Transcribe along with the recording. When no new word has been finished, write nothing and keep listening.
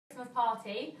Christmas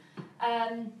party.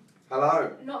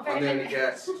 Hello. Not very I'm the many only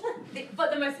guest.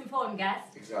 but the most important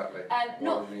guest. Exactly.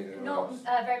 Not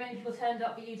very many people turned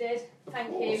up, but you did. Thank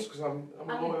you. Of course, because I'm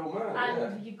a loyal man.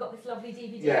 And you've got this lovely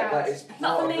DVD yeah, out. that is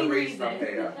part of the reason I'm reason.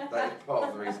 here. That is part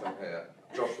of the reason I'm here.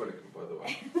 Josh Widdicombe, by the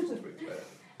way, just to be clear.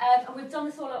 And we've done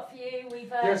this all up for you.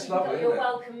 We've it's lovely, got your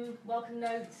welcome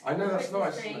note. I know, that's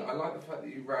Christmas nice, tree. isn't it? I like the fact that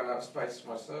you ran out of space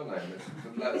for my surname.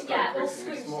 The letters Yeah, all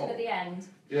increasingly swooshed small. at the end.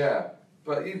 Yeah,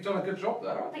 but you've done a good job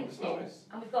there. I think it's Thank you. nice.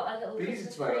 And we've got a little It'd be easy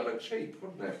Christmas to make tree. that look cheap,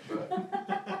 wouldn't it? But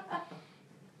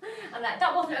And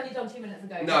that wasn't only done 2 minutes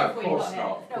ago. No, of before you course got not,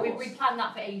 here. of No, course. we planned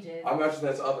that for ages. I imagine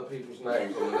there's other people's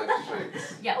names on the next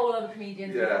sheets. Yeah, all other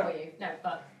comedians Yeah. before you. No,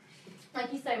 but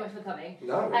thank you so much for coming.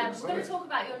 No, we're going to talk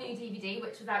about your new DVD,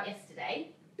 which was out yesterday.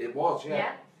 It was,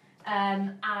 yeah.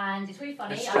 And it's really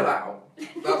funny. It's still out.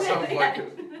 That sounds like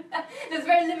it. There's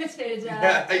very limited.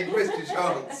 Yeah, you missed your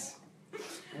chance.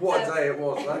 What a day it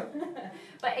was, though.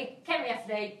 But it came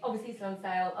yesterday, obviously still on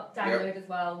sale, up download as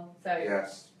well. So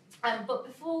yes. But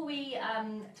before we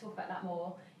talk about that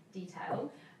more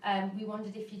detail, we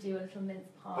wondered if you do a little mince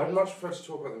pie. I'd much prefer to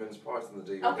talk about the mince pies than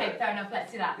the DVD. Okay, fair enough.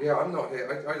 Let's do that. Yeah, I'm not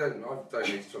here. I don't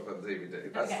need to talk about the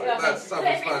DVD. That's Okay, that's so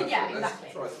self-explanatory. yeah, exactly.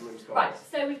 Let's try some mince pies. Right.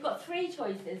 So we've got 3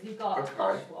 choices. We've got a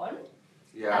posh one,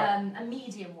 a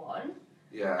medium one,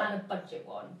 and a budget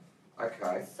one.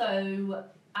 Okay. So,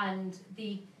 and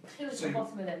the clues at the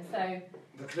bottom of them. So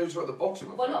the clues are at the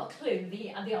bottom. Well, not a clue. The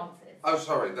answers. Oh,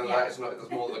 sorry. Then that is not. There's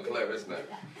more than a clue, isn't it?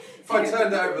 If I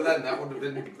turned it over, then that would have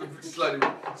been slightly.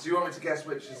 So you want me to guess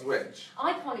which is which?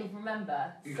 I can't even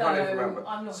remember. You can't even remember.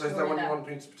 I'm not so sure. is there one you want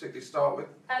me to particularly start with?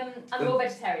 I'm more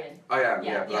vegetarian. I am.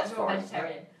 Yeah, yeah, that's more fine.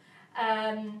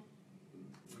 vegetarian.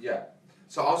 Yeah.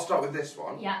 So I'll start with this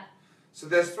one. Yeah. So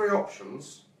there's 3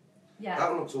 options. Yeah. That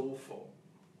one looks awful.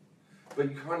 But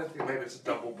you kind of think maybe it's a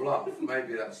double bluff.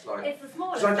 Maybe that's like. It's the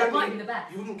smallest. That might be the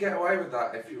best. You wouldn't get away with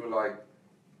that if you were like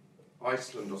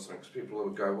Iceland or something, because people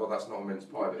would go, well, that's not a mince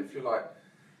pie. But if you're like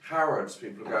Harrods,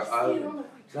 people would go, oh,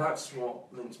 that's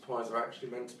what mince pies are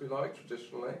actually meant to be like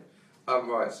traditionally.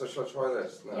 Right, so shall I try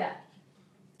this now? Yeah.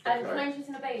 And can I introduce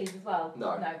in the Baileys as well?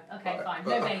 No. No. Okay, Right. fine.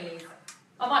 No Baileys.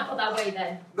 I might put that away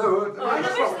then. No, let's no,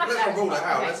 not rule it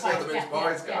out. Okay, Let's see how the mince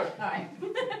pies go. Yeah, alright.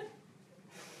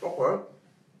 Okay.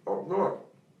 Oh, no.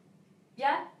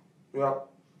 Yeah? Yeah.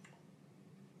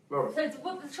 No. So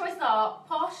the choices are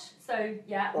posh, so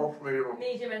yeah, Posh,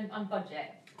 medium and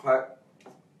budget. Okay.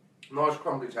 Nice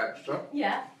crumbly texture.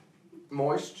 Yeah.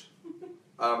 Moist.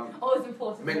 Always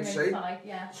important. Mincy. Mince pie,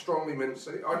 yeah. Strongly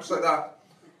mincy. I'd say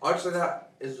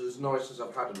that is as nice as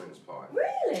I've had a mince pie.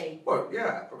 Really? Well,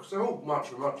 yeah, because they're all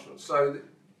much and much. So.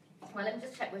 Well, let me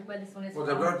just check where this one is. Well,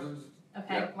 from.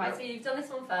 Okay, yeah, right. So you've done this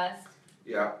one first.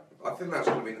 Yeah, I think that's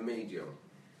going to be the medium.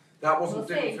 That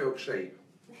didn't feel cheap.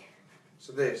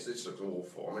 So this looks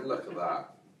awful. I mean, look at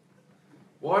that.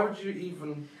 Why would you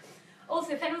even?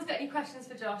 Also, if anyone's got any questions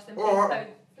for Josh, then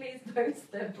please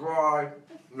post them. Dry.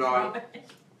 No.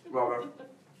 Rubber.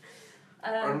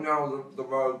 And now the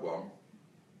road one.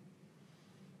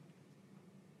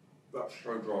 That's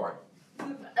so dry.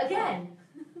 Again?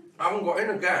 I haven't got in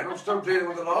again. I'm still dealing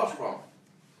with the last one.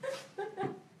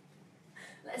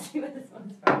 Let's see where this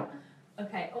one's from.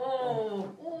 Okay. Oh.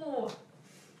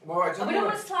 Well, We don't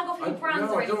want to slag off any brands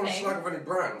or anything. I don't want to slag off any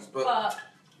brands, but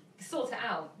sort it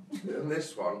out. And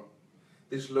this one,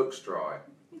 this looks dry.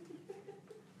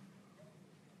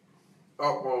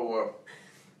 Oh, well,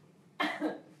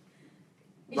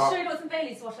 You sure you got some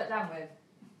Baileys to wash that down with?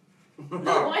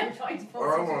 No. Why I'm trying to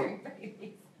force you to drink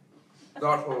Baileys.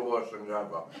 That's one of the worst things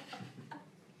ever.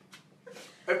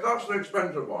 If that's an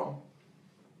expensive one...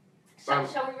 Shall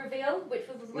we reveal which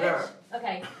was which? Yeah.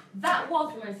 Okay, that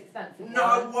was the most expensive one.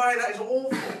 No way, that is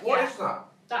awful. What is that?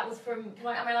 That was from,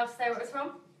 am I allowed to say where it was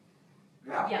from?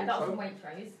 Yeah, that was from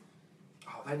Waitrose.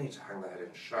 Oh, they need to hang their head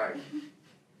in shame.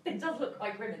 It does look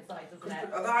quite grim inside, doesn't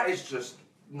it? That is just,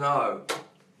 no.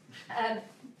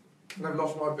 They've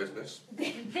lost my business.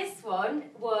 This one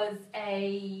was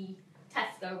a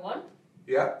Tesco one.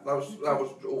 Yeah, that was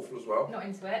awful as well. Not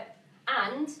into it.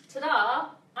 And, ta-da,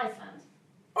 Iceland.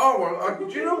 Oh, well,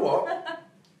 do you know what?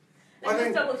 Let's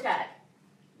just double check.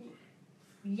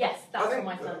 Yes, that's from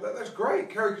Iceland. That's great.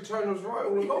 Kerry Katona was right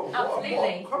all along.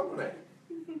 Absolutely. What company.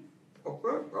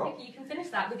 Okay, well. You can finish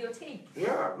that with your tea.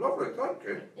 Yeah, lovely, thank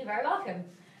you. You're very welcome.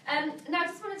 Now, I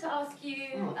just wanted to ask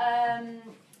you a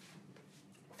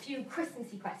few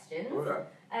Christmassy questions. Oh,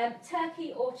 yeah.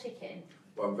 Turkey or chicken?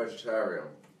 Well, I'm vegetarian.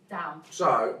 Damn.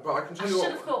 So, but I can tell you what... I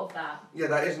should have thought of that. Yeah,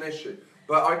 that is an issue.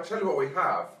 But I tell you what we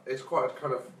have. It's quite a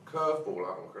kind of curveball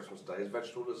out on Christmas Day. Is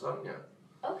vegetable lasagna.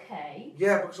 Okay.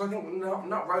 Yeah, because I think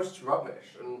nut roast's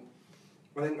rubbish, and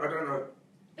I don't know.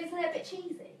 Isn't it a bit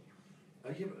cheesy?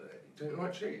 Don't you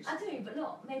like cheese? I do, but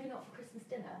maybe not for Christmas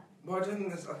dinner. Well, I don't think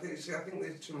there's. I think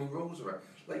there's too many rules around.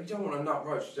 Like, you don't want a nut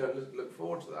roast. You don't look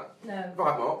forward to that. No. If I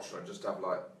have my option, I'd just have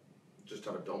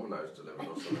a Domino's delivered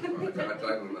or something. I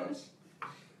don't think that's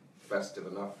festive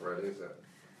enough, really, is it?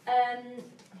 Hang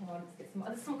on, let's get some.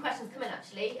 There's some questions coming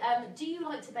actually. Do you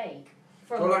like to bake?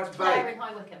 From Do I like to Claire bake? in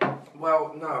High Wycombe.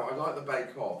 Well, no, I like the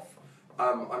bake off.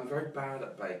 I'm very bad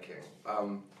at baking.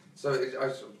 So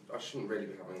I shouldn't really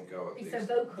be having a go at Be these.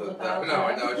 so vocal about No, it.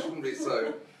 I know, I shouldn't be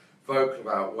so vocal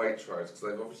about Waitrose because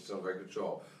they've obviously done a very good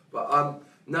job. But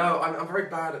no, I'm very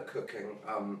bad at cooking.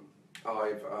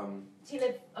 Do you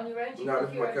live on your own? Do you No, I cook live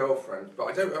with your my own? girlfriend, but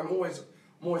I don't. I'm always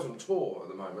on tour at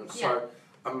the moment, Yeah. so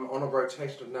I'm on a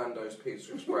rotation of Nando's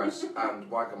Pizza Express and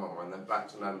Wagamama, and then back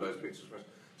to Nando's Pizza Express.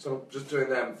 So I'm just doing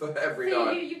them for every So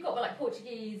night. you've got like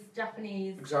Portuguese,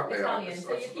 Japanese, Exactly. Italian. So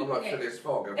you're I'm keeping like it. Phileas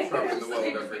Fogg. I'm travelling the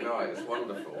world every night. It's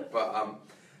wonderful. But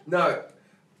no,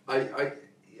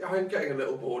 I'm getting a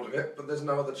little bored of it. But there's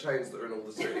no other chains that are in all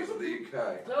the cities of the UK.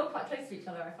 They're all quite close to each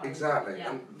other, I find. Exactly.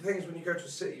 Yeah. And the thing is, when you go to a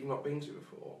city you've not been to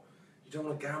before, you don't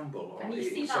want to gamble on And you see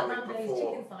eating that something Nando's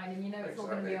before. chicken sign, and you know it's all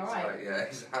going to be all right. Yeah,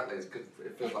 exactly. It's good.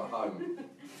 It feels like home.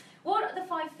 What are the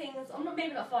 5 things?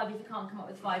 Maybe not 5 if you can't come up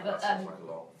with 5, but That sounds like a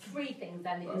lot. 3 things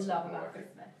then that you That's love not about working.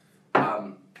 Christmas.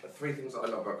 3 things that I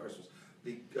love about Christmas.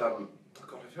 God, I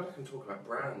feel like I'm talking about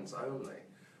brands only.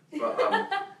 But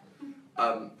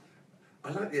I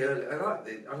like the early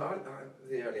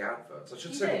adverts. I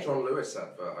should say the John Lewis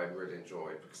advert I really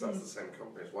enjoyed because that's the same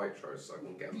company as Waitrose, so I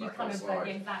can get them You back kind on of side.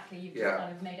 exactly. You've just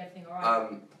kind of made everything all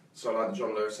right. So I like the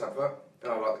John Lewis advert,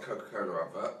 and I like the Coca-Cola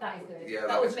advert. That is good. Yeah, that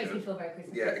that always is makes good. me feel very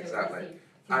Christmas. Yeah, exactly.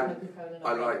 And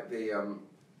I like the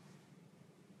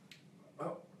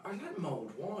I like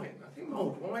mulled wine. I think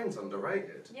mulled wine's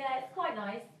underrated. Yeah, it's quite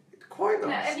nice. It's quite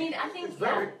nice. No, I mean, I think it's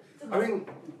very. yeah. I mean,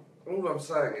 all I'm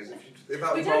saying is, if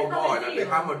that We was don't mulled have a wine, I'd be deal.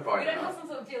 hammered by We don't now. have some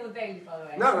sort of deal with Bailey, by the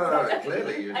way. No.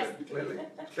 Clearly, you did.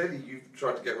 Clearly, you've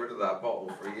tried to get rid of that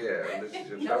bottle for a year, and this is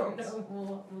your chance.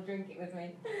 No, we'll drink it with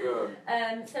me.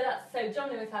 Yeah. So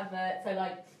John Lewis advert. So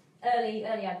like early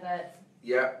adverts.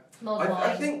 Yeah. Mulled wine.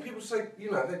 I think people say,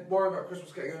 they worry about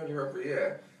Christmas getting earlier every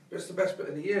year, but it's the best bit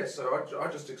of the year, so I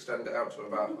just extend it out to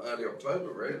about early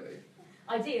October, really.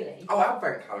 Ideally. Oh,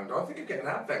 Advent calendar. I think I'd get an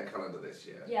Advent calendar this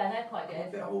year. Yeah, they're quite I'm a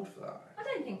good. bit old for that. I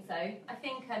don't think so. I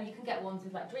think you can get ones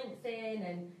with like drinks in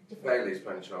and different. Bailey's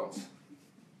by any chance?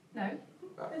 No.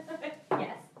 No.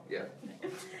 Yes. Yeah.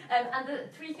 And the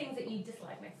 3 things that you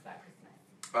dislike most about Christmas.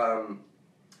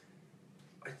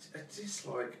 I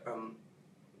dislike.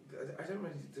 I don't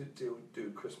really do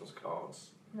Christmas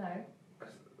cards. No.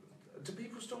 Do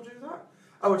people still do that?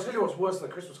 Oh, I'll tell you what's worse than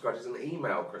a Christmas card is an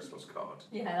email Christmas card.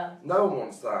 Yeah. No one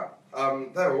wants that.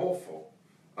 They're awful.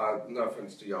 No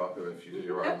offence to Yahoo if you do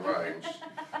your own range.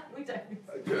 We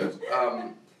don't. Good.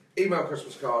 Email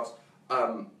Christmas cards.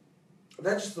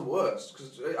 They're just the worst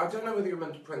because I don't know whether you're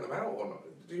meant to print them out or not.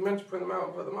 Do you meant to print them out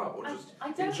and put them up, or just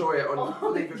I don't enjoy it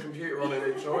on leave your computer on and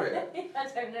enjoy it? I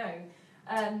don't know.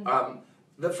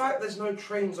 The fact there's no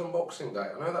trains on Boxing Day.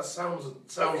 I know that sounds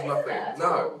Isn't nothing. there at No,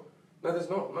 all? no, there's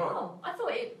not. No. Oh, I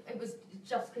thought it was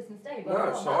just Christmas Day. But No,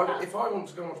 not so that. if I want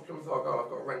to go and watch Plymouth Argyle, I've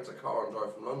got to rent a car and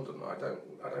drive from London. I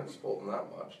don't support them that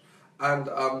much. And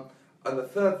the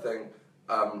third thing,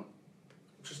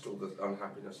 just all the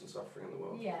unhappiness and suffering in the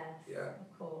world. Yes. Yeah.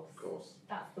 Of course. Of course.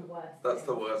 That's the worst. That's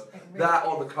the worst. It really That is.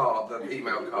 or the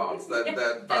email cards. They're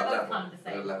They're bad both level. kind of the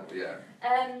same. They're level, yeah.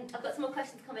 I've got some more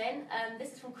questions come in.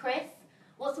 This is from Chris.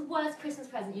 What's the worst Christmas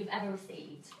present you've ever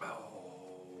received?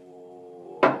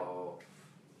 Oh,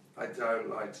 I don't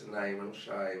like to name and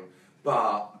shame,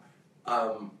 but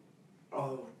oh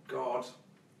God,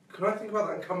 can I think about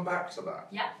that and come back to that?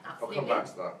 Yeah, I'll absolutely. come back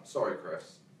to that. Sorry,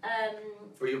 Chris.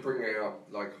 But you're bringing up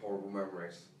like horrible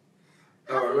memories.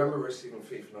 Oh, I remember receiving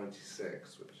FIFA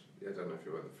 96, which I don't know if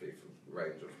you were the FIFA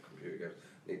range of computer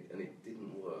games, and it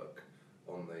didn't work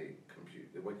on the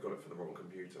computer. We got it for the wrong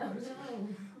computer,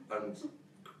 basically. No. And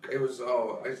it was,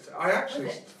 I actually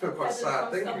feel quite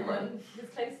sad thinking about it. It was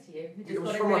close to you. Who just It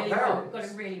was got from it my really parents. Wrong.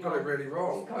 Got it really Got wrong. it really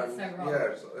wrong. Got it so wrong.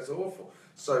 Yeah, it's awful.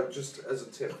 So just as a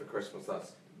tip for Christmas,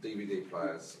 that's DVD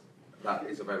players. That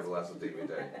is available as a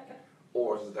DVD.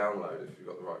 Or as a download if you've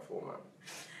got the right format.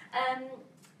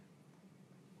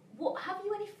 What have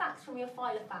you any facts from your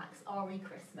file of facts RE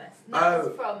Christmas? And that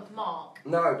was from Mark.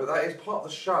 No, but that is part of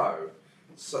the show.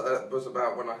 So it was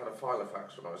about when I had a file of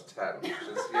facts when I was 10,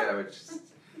 which is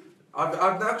I've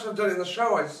now because I've done it in the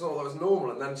show, I just thought that was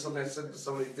normal, and then suddenly I said to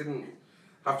somebody who didn't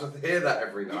have to hear that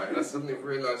every night, and I suddenly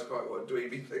realised quite what a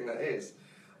dweeby thing that is.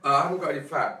 I haven't got any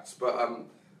facts, but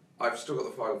I've still got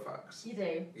the file fax. You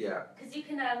do? Yeah. Because you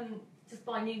can just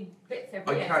buy new bits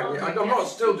every year. I can, yeah. I'm not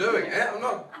still doing it.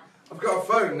 I've got a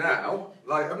phone now.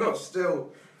 Like, I'm not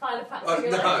still... File fax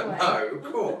No, of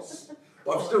course.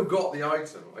 But I've still got the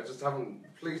item. I just haven't...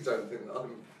 Please don't think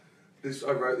that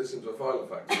I wrote this into a file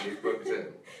fax and just booked in.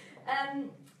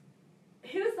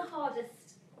 Who is the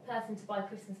hardest person to buy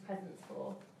Christmas presents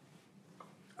for?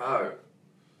 Oh.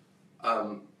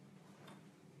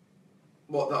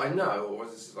 What, that I know, or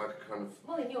was this like a kind of...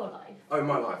 Well, in your life. Oh,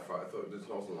 my life, right. I thought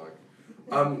it wasn't like...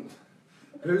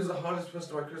 who's the hardest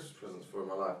person to buy Christmas presents for in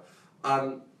my life? Well, I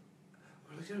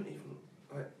don't even...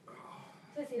 Like,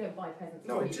 So you don't buy presents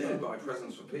no, for I people? do buy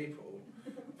presents for people.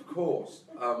 Of course.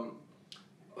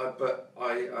 But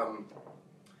I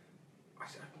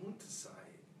want to say...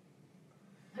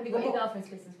 Have you got your girlfriend's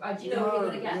Christmas? Do you know what you're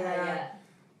going to get her yet?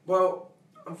 Well,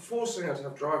 I'm forcing her to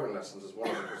have driving lessons as one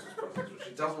of the Christmas presents, which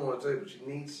she doesn't want to do, but she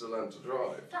needs to learn to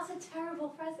drive. That's a terrible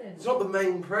present. It's not the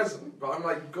main present, but I'm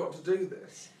like, you've got to do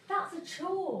this. That's a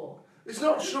chore. It's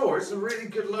not sure, it's a really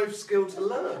good life skill to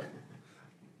learn.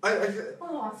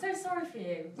 Oh, I'm so sorry for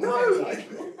you. No, I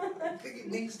think it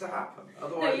needs to happen.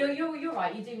 Otherwise, no, you're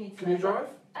right, you do need to Can you drive?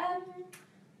 Yeah.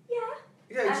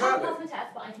 Yeah, exactly. I haven't passed my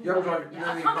test, but I can You haven't drive. drive, Yeah. you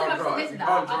I can't can't drive. believe You that.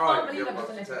 can't I drive can't if believe you I've haven't just passed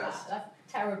the missed that. test.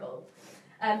 That's terrible.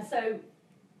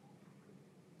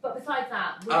 But besides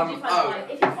that, what did you find like,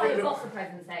 if you buy your boss a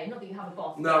present, say, not that you have a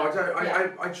boss. No, I don't.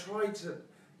 Yeah. I try to.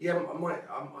 Yeah,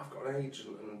 I've got an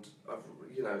agent, and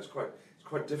it's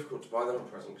quite difficult to buy them a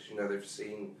present because they've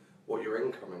seen what your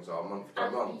incomings are month by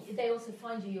month. They also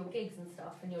find you your gigs and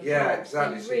stuff and your yeah, jobs,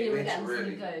 exactly. so you really want to get them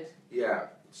something good. Yeah,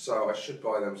 so I should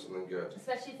buy them something good.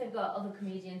 Especially if they've got other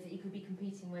comedians that you could be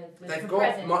competing with They've for got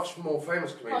presents. much more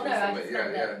famous comedians than me.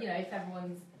 Yeah. If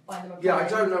everyone's buying them a present. Yeah, I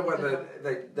don't know whether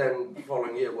they then the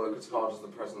following year work as hard as the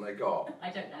present they got. I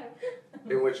don't know.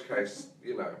 In which case,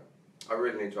 I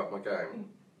really need to up my game.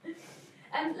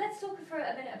 Let's talk for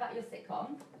a minute about your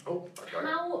sitcom. Oh, okay.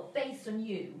 How based on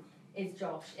you is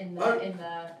Josh in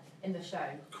the show?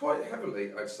 Quite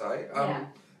heavily, I'd say. Yeah.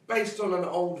 Based on an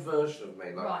old version of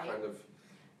me, like Right. kind of.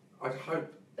 I'd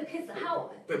hope. Because a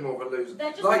bit more of a loser. they're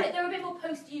a bit more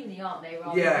post-uni, aren't they?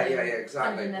 Yeah,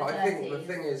 exactly. Kind of But I think the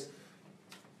thing is,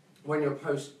 when you're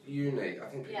post-uni, I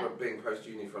think people Yeah. are being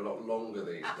post-uni for a lot longer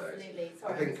these days. Absolutely.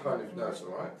 Sorry, I think I'm kind of, just no, it's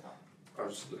looking alright. at I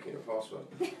was just looking at your password.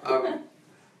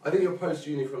 I think you're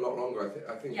post-uni for a lot longer.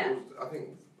 I think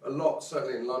a lot,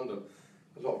 certainly in London,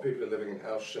 a lot of people are living in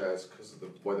house shares because of the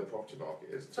way the property market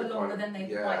is. For longer than they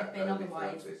might have been early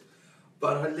otherwise. 30s.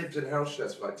 But I lived in house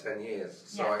shares for like 10 years,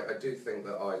 so Yeah. I do think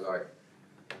that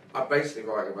I'm basically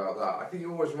writing about that. I think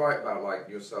you always write about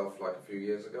yourself a few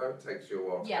years ago. It takes you a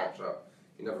while to catch up.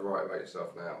 You never write about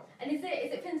yourself now. And is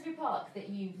it Finsbury Park that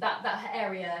that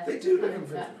area? They do live in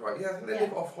Finsbury Park. Yeah, I think they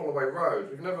live off Holloway Road.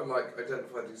 We've never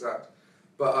identified the exact,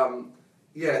 but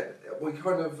we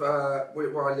kind of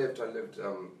where I lived everywhere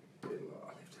in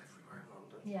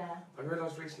London. Yeah. I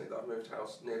realised recently that I've moved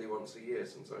house nearly once a year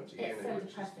since I went to uni. It's so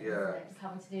depressing, isn't it? Just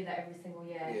having to do that every single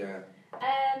year. Yeah.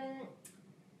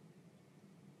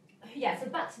 Yeah, so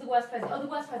back to the worst present. Oh, the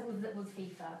worst present was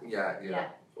FIFA. Yeah.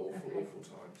 Awful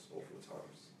times.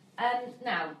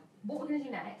 Now, what we're going to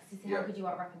do next is see how good you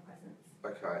are at wrapping presents.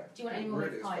 Okay. Do you want any more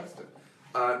really pies? festive.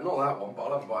 Not that one, but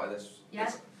I'll have a bite of this. Yeah.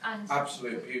 This And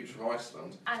absolute beaut from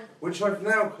Iceland. And which I've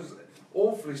now, because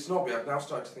awfully snobby, I've now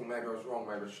started to think maybe I was wrong,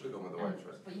 maybe I should have gone with the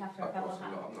waitress. But you have to have a hat.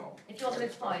 I'm not. If you want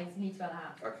those pies, you need to wear a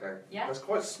hat. Okay. Yeah? That's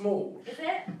quite small. Is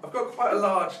it? I've got quite a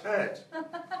large head.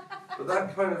 But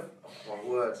that kind of, oh my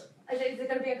word. Is it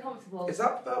going to be uncomfortable? Is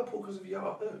that purple because of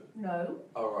Yahoo? No.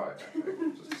 Oh, right.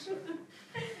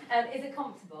 Okay. Is it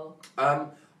comfortable?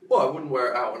 Well, I wouldn't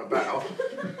wear it out and about.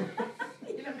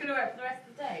 You're not going to wear it for the rest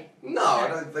of the day? No, I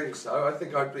don't think so. I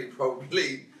think I'd be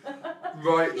probably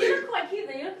rightly... You look quite cute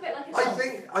though, you look a bit like a dog. I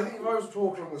think if I was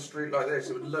walking along the street like this,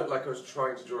 it would look like I was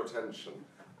trying to draw attention.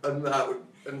 And that would...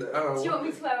 Do you want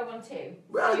me to wear one too?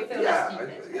 Well, Do you feel yeah, less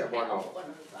stupid? yeah, Okay, why I'll not? put one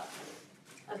of those up.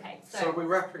 Okay, So are we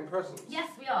wrapping presents? Yes,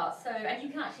 we are. So, and you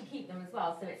can actually keep them as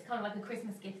well. So it's kind of like a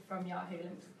Christmas gift from Yahoo. Let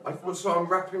me just put this on. So I'm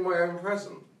wrapping my own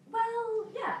present? Well,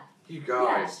 yeah. You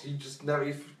guys, you just never,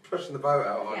 you're pushing the boat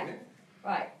out, aren't you?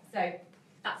 Right, so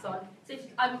that's on. So if you,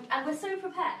 and we're so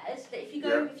prepared that if you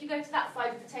go to that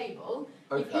side of the table,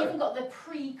 you've even got the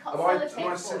pre-cut sellotape.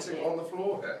 Am I sitting on the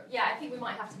floor here? Yeah, I think we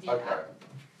might have to do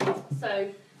that. So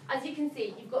as you can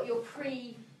see, you've got your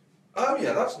pre. Oh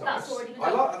yeah, that's nice. That's already been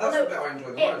done. That's the bit I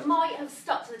enjoy the most. It might have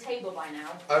stuck to the table by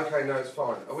now. Okay, no, it's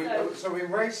fine. So we're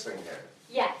racing here?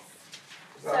 Yes.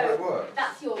 Is that how it works?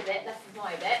 That's your bit, this is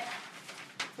my bit.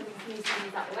 So we can use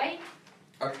that away.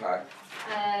 Okay.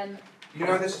 You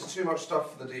know this is too much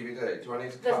stuff for the DVD. Do I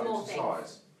need to cut it to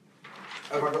size?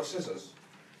 Have I got scissors?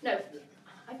 No,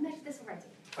 I've measured this already.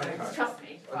 Okay. Trust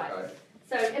me. Right. Okay.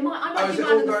 So I might is do it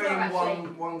mine all on the going floor, in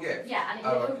actually. one gift? Yeah,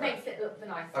 and it makes it look the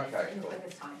nicest Okay, in the cool.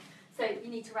 quickest time. So you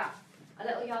need to wrap a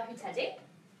little Yahoo teddy.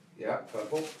 Yeah,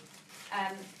 purple.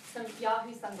 Some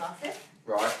Yahoo sunglasses.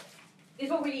 Right. These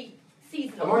are all really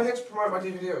seasonal. Am I here to promote my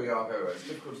DVD or Yahoo? It's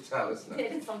difficult to tell, isn't it?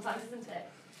 It is sometimes, isn't it?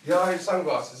 Yahoo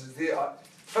sunglasses is the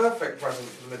perfect present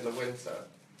for the middle of winter.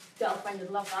 Girlfriend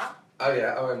would love that. Oh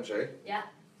yeah, OMG. Yeah.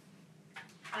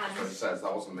 That's what it says.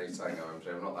 That wasn't me saying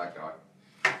OMG. I'm not that guy.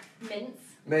 Mints.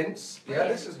 Mints. Yeah,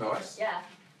 Brilliant. this is nice. Yeah.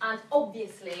 And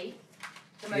obviously,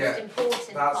 the most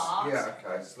important part. Yeah,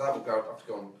 okay. So that will go. Have to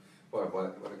go on. Well,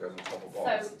 when it goes on top or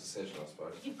bottom, it's a decision, I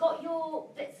suppose. You've got your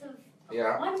bits of.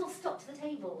 Yeah. Mine will stop to the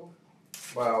table.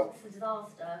 Well. It's a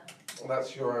disaster. Well,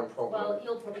 that's your own problem. Well,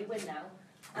 you'll probably win now.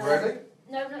 Ready?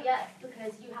 No, not yet,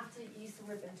 because you have to use some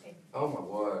ribbon too. Oh my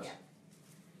word.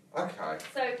 Yeah. Okay.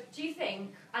 So, do you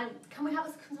think, and can we have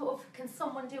can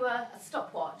someone do a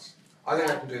stopwatch? I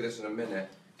think I can do this in a minute.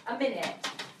 A minute?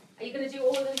 Are you going to do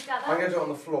all of them together? I'm going to do it on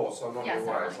the floor, so I'm not in the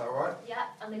way. Right. Is that all right? Yeah,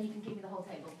 and then you can give me the whole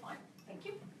table. Fine. Thank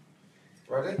you.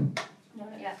 Ready? No,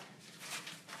 not yet.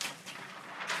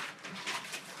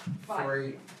 Right.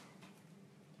 3.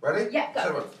 Ready? Yeah, go.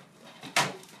 7.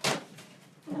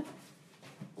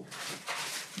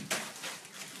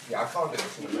 Yeah, I can't do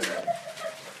this in a minute.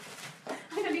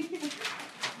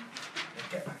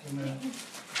 Get back in there.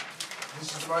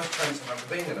 This is the most tense I've ever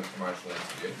been in a promotional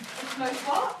interview. Most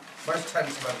what? Most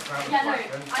tense I've ever found in Yeah, a no,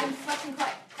 promotional interview. I'm sweating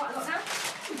quite a lot now.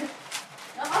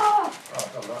 Oh! Oh,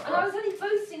 I've done that. And I was only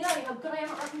boasting earlier how good I am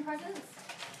at wrapping presents.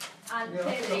 And Yeah,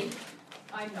 clearly,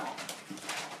 I'm not.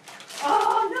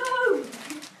 Oh no!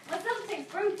 My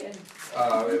sellotape's broken.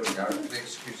 Oh, here we go. The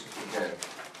excuses begin.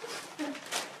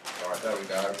 Right, there we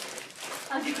go.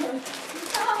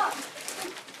 Stop!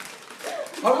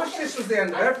 I wish this was the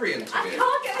end of every interview. I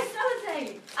can't get my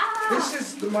sellotape. Ah! This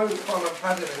is the most fun I've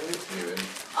had in an interview.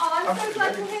 Oh, I'm so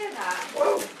glad to hear that.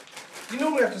 Well, you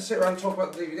normally have to sit around and talk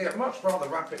about the DVD. I'd much rather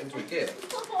wrap it into a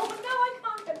gift. Oh, no, I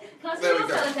can't. Can I see There your we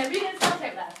go. sellotape? You get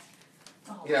sellotape left.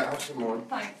 Oh, Yeah, have some more.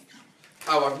 thanks.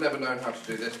 Oh, I've never known how to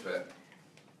do this bit.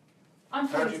 I'm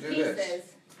How do putting you do pieces. this?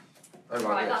 Oh, like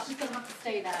Right, this. that's just going to have to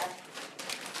stay there.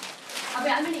 I'll be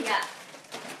at a minute yet.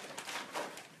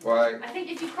 Right. I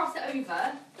think if you cross it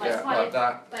over, Yeah, like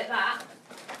that. like that,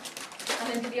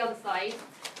 and then to the other side.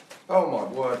 Oh my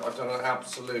word, I've done an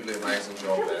absolutely amazing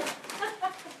job there.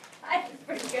 It's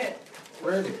pretty good.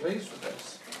 Really pleased with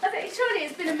this. I think surely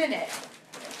it's been a minute.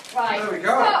 Right. There we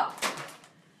go. Stop.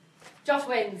 Josh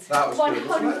wins. That was good,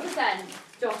 wasn't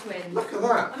 100%. Josh wins. Look at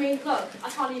that. I mean, look, I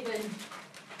can't even.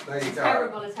 There you go.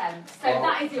 Terrible attempt. So Well,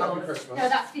 that is yours. happy Christmas. No,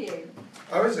 that's for you.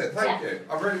 Oh, is it? Thank Yeah. you.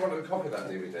 I really wanted a copy of that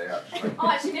DVD, actually. Oh,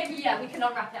 actually, maybe we can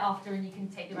unwrap it after, and you can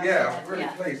take the rest Yeah, of I'm it. really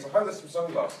pleased. I hope there's some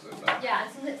sunglasses in there. Yeah,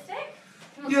 and some lipstick.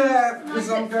 Yeah, because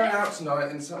I'm going out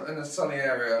tonight in a sunny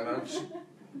area, and I should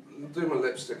do my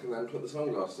lipstick and then put the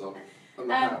sunglasses on. And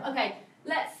the hat. Okay,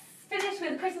 let's finish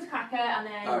with a Christmas cracker, and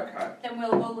then then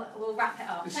we'll wrap it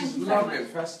up. This Thank is you so lovely much. and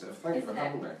festive. Thank you for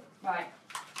having me. Right.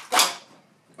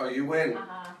 Oh, you win.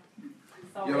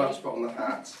 Sorry. You'll have to put on the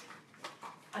hat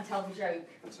And tell the joke.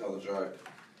 and tell the joke.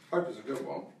 Hope it's a good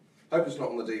one. Hope it's not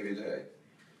on the DVD.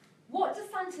 What do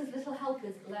Santa's little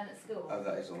helpers learn at school? Oh,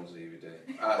 that is on the DVD.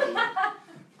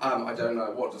 I don't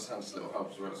know. What does Santa's little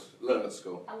helpers learn at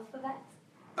school? Alphabet.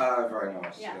 Very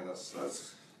nice. Yeah. Yeah, that's One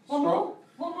strong. more?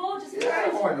 One more, just for Yeah,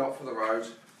 the road. why not for the road?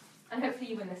 And hopefully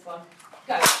you win this one.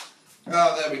 Go.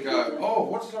 Oh, there we go. Oh,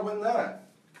 what did I win there?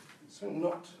 Something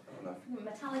not. I don't know.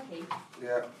 Metallic-y.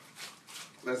 Yeah.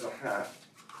 There's a hat.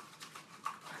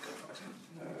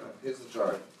 I don't know. Here's the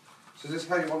joke. So is this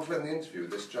how you want to end the interview,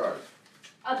 with this joke?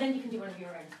 Oh, then you can do one of your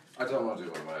own. I don't want to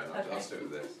do one of my own. Okay. I'll stick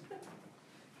with this.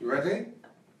 You ready?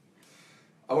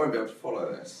 I won't be able to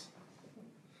follow this.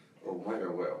 Or maybe I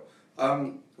will.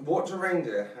 What do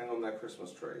reindeer hang on their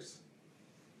Christmas trees?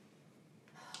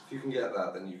 If you can get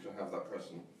that, then you can have that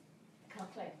present. Can't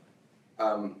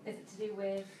clue. Is it to do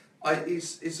with...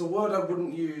 It's a word I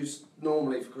wouldn't use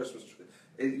normally for Christmas tree.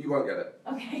 You won't get it.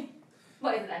 Okay.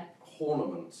 What is it then?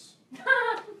 Ornaments.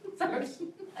 Sorry. Yes.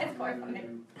 It's quite funny.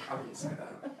 I wouldn't say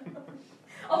that.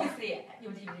 Obviously,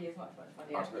 your DVD is much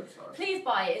funnier. I hope so. Please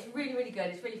buy it. It's really, really good.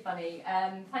 It's really funny.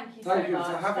 Thank you so much. Thank you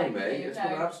for having me. Thank you. It's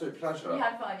been an absolute pleasure. You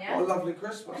had fun, yeah? What a lovely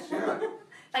Christmas, yeah.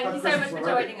 Thank you so much for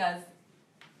joining us.